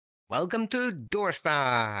Welcome to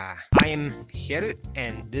Dorsta! I am Sheru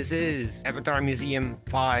and this is Avatar Museum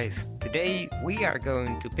 5. Today we are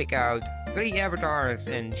going to pick out 3 avatars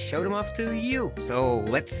and show them off to you. So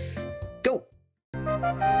let's go!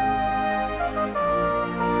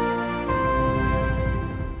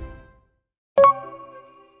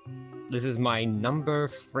 This is my number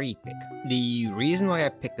 3 pick. The reason why I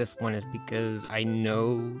picked this one is because I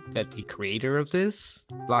know that the creator of this,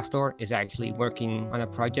 Blastor, is actually working on a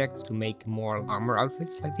project to make more armor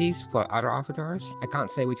outfits like these for other avatars. I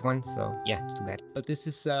can't say which one, so yeah, too bad. But this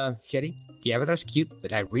is Sheru. The avatar's cute,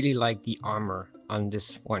 but I really like the armor on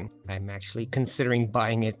this one. I'm actually considering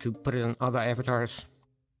buying it to put it on other avatars.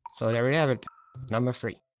 So there we have it, number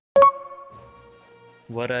 3.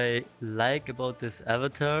 What I like about this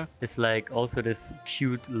avatar is like also this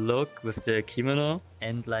cute look with the kimono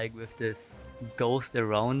and like with this ghost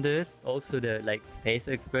around it. Also the like face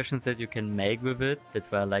expressions that you can make with it.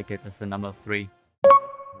 That's why I like it as a number 3.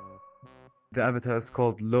 The avatar is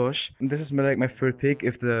called Lush. This is my third pick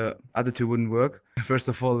if the other two wouldn't work. First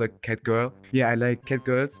of all, like cat girl. Yeah, I like cat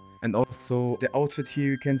girls. And also the outfit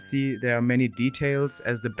here you can see there are many details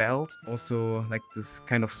as the belt. Also like this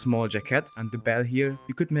kind of small jacket and the bell here.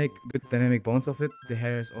 You could make good dynamic bones of it. The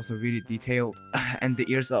hair is also really detailed and the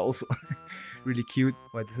ears are also really cute.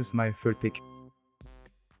 But this is my third pick.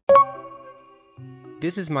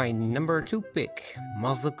 This is my number 2 pick,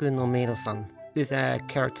 Mazoku no Meido-san. This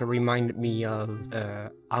character reminded me of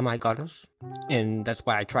Oh My Goddess, and that's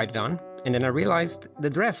why I tried it on. And then I realized the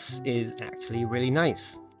dress is actually really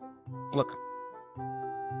nice. Look.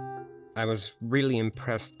 I was really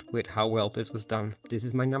impressed with how well this was done. This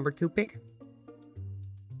is my number 2 pick.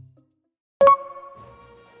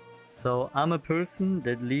 So I'm a person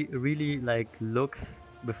that really like looks,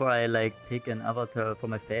 before I like pick an avatar for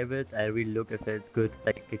my favorite, I really look at good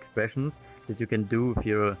like expressions that you can do with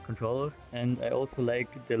your controllers. And I also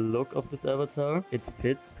like the look of this avatar. It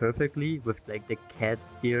fits perfectly with like the cat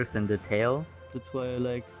ears and the tail. That's why I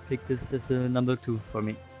like pick this as a number 2 for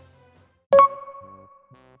me.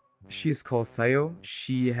 She is called Sayo.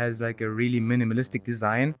 She has like a really minimalistic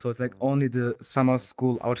design. So it's like only the summer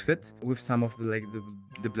school outfit with some of the like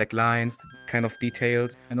the black lines, kind of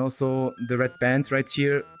details. And also the red band right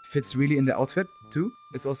here fits really in the outfit too.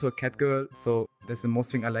 It's also a cat girl. So that's the most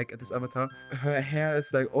thing I like at this avatar. Her hair is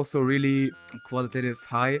like also really qualitative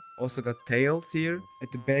high. Also got tails here. At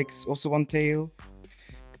the back's also one tail.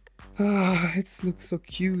 It looks so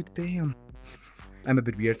cute, damn. I'm a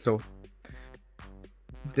bit weird, so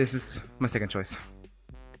this is my second choice.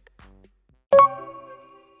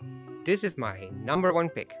 This is my number 1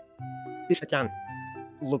 pick. Lisa-chan.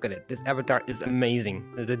 Look at it. This avatar is amazing.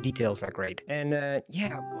 The details are great. And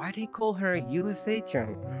yeah, why they call her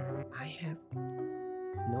USA-chan? I have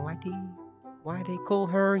no idea why they call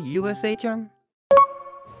her USA-chan.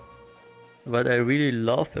 What I really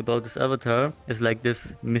love about this avatar is like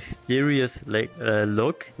this mysterious like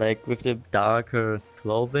look, like with the darker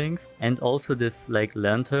clothing, and also this like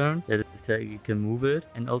lantern that you can move it,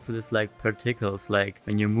 and also this like particles, like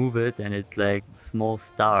when you move it and it's like small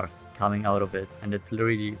stars coming out of it, and it's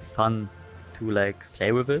really fun to like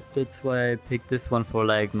play with it. That's why I picked this one for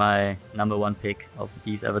like my number 1 pick of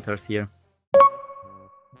these avatars here.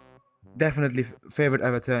 Definitely favorite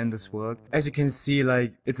avatar in this world. As you can see,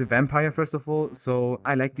 like it's a vampire first of all, so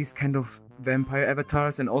I like these kind of vampire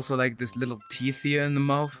avatars, and also like this little teeth here in the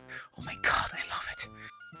mouth. Oh my god, I love it.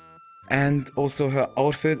 And also her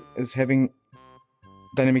outfit is having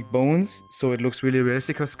dynamic bones, so it looks really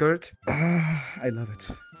realistic, her skirt. I love it.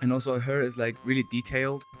 And also her hair is like really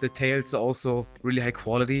detailed. The tails are also really high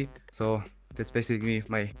quality, so that's basically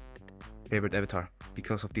my favorite avatar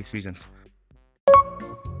because of these reasons.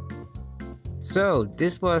 So,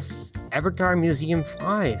 this was Avatar Museum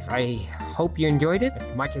 5. I hope you enjoyed it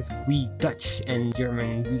as much as we Dutch and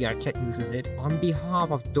German VR chat users did. On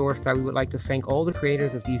behalf of Dorsta, we would like to thank all the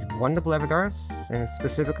creators of these wonderful avatars, and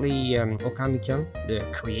specifically Okami-chan, the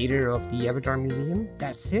creator of the Avatar Museum.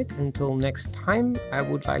 That's it. Until next time, I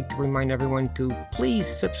would like to remind everyone to please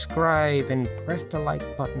subscribe and press the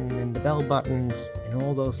like button and the bell buttons and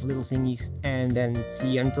all those little thingies. And then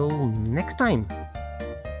see you until next time.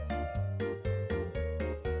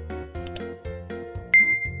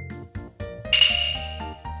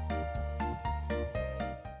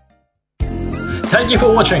 Thank you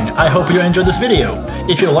for watching, I hope you enjoyed this video.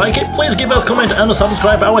 If you like it, please give us a comment and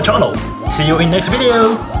subscribe our channel. See you in next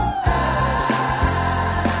video!